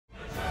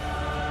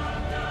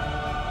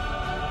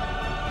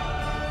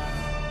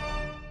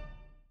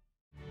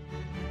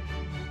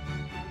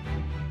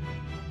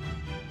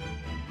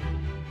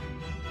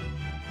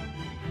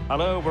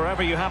Hello,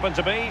 wherever you happen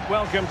to be.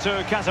 Welcome to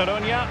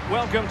Catalonia.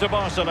 Welcome to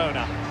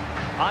Barcelona.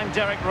 I'm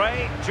Derek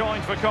Ray,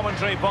 joined for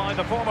commentary by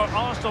the former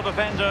Arsenal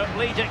defender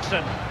Lee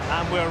Dixon.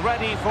 And we're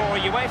ready for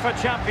UEFA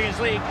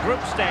Champions League group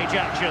stage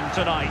action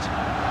tonight.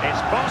 It's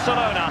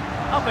Barcelona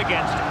up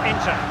against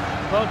Inter.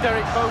 Well,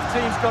 Derek, both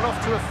teams got off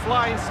to a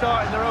flying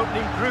start in their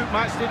opening group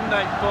match, didn't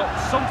they? But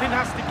something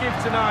has to give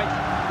tonight.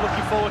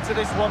 Looking forward to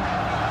this one.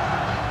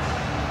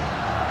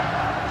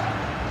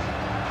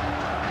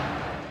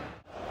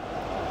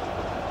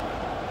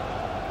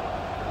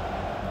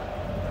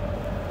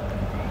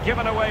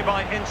 Given away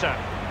by Inter.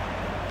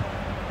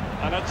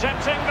 And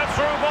attempting the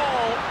through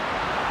ball.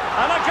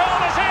 And a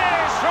goal it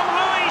is from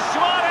Luis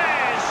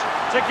Suarez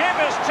to give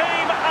his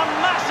team a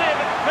massive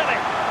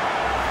fillip.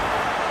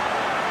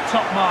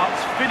 Top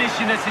marks,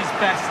 finishing at his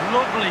best.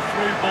 Lovely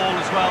through ball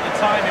as well. The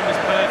timing was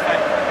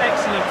perfect.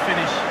 Excellent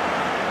finish.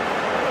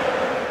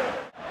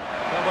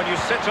 Well, when you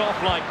sit off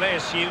like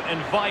this, you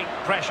invite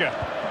pressure.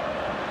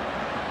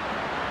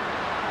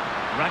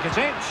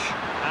 Rakitic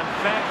and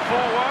fed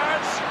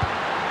forwards.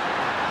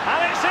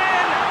 And it's in!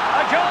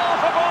 A goal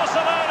for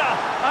Barcelona!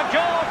 A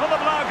goal for the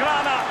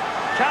Blaugrana!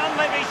 Can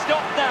they be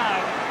stopped now?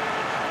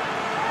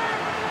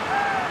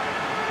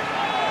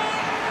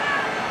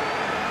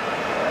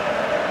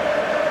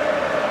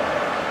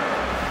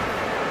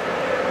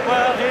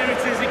 Well, here it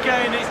is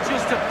again. It's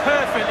just a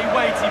perfectly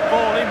weighted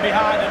ball in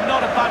behind and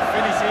not a bad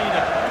finish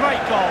either.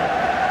 Great goal.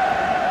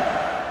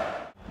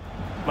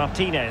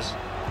 Martinez.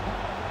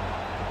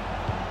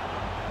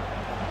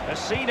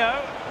 Vecino.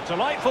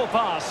 Delightful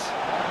pass.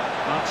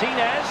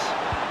 Martinez,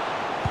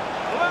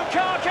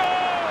 Lukaku,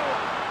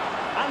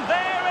 and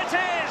there it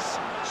is,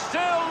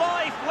 still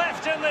life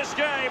left in this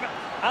game,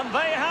 and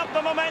they have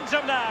the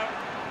momentum now.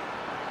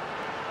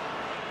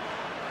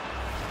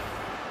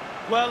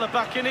 Well, they're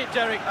back in it,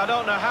 Derek. I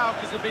don't know how,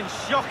 because they've been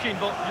shocking,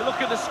 but you look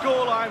at the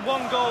scoreline,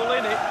 1 goal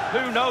in it,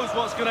 who knows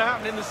what's going to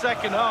happen in the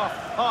second half.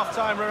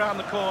 Half-time around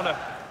the corner.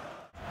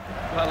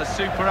 Well, a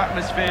super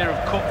atmosphere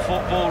of cup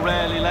football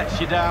rarely lets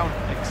you down.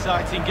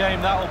 Exciting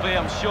game that'll be,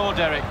 I'm sure,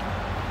 Derek.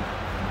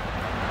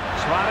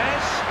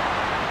 Suarez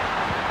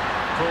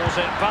pulls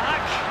it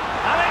back,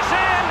 and it's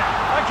in!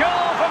 A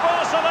goal for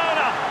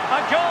Barcelona,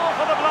 a goal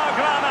for the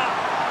Blaugrana.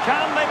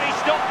 Can they be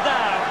stopped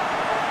now?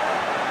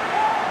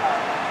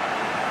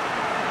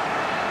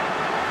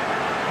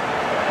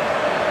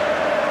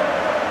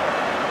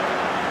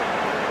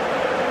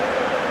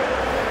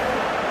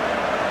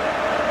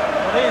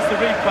 Well, here's the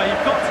replay.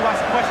 You've got to ask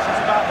questions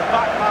about the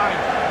back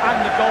line and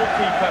the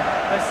goalkeeper.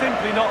 They're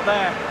simply not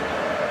there.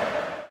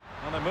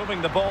 Well, they're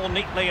moving the ball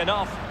neatly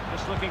enough.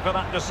 Just looking for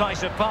that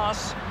decisive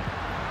pass.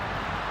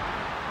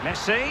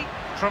 Messi,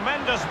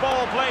 tremendous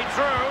ball played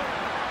through.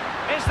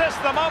 Is this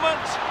the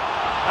moment?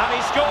 And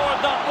he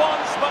scored not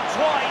once but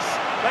twice.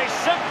 They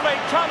simply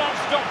cannot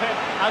stop him,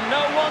 and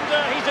no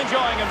wonder he's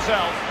enjoying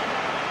himself.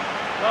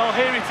 Well,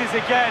 here it is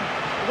again.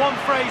 One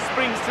phrase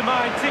springs to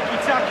mind,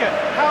 tiki-taka.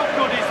 How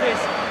good is this?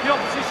 The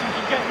opposition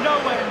can get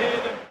nowhere near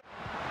them.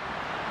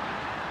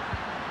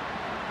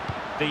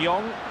 De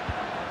Jong,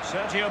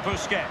 Sergio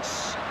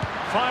Busquets,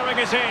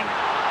 firing it in.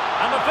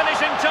 And the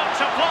finishing touch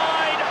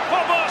applied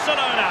for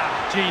Barcelona.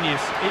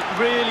 Genius. It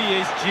really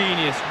is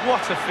genius.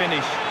 What a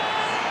finish.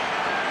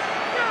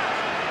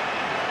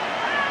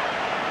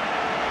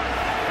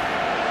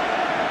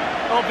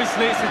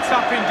 Obviously, it's a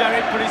tap-in,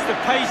 Derek, but it's the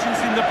patience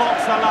in the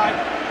box I like.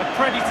 A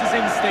predator's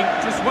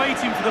instinct, just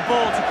waiting for the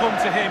ball to come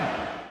to him.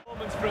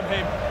 Performance from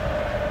him.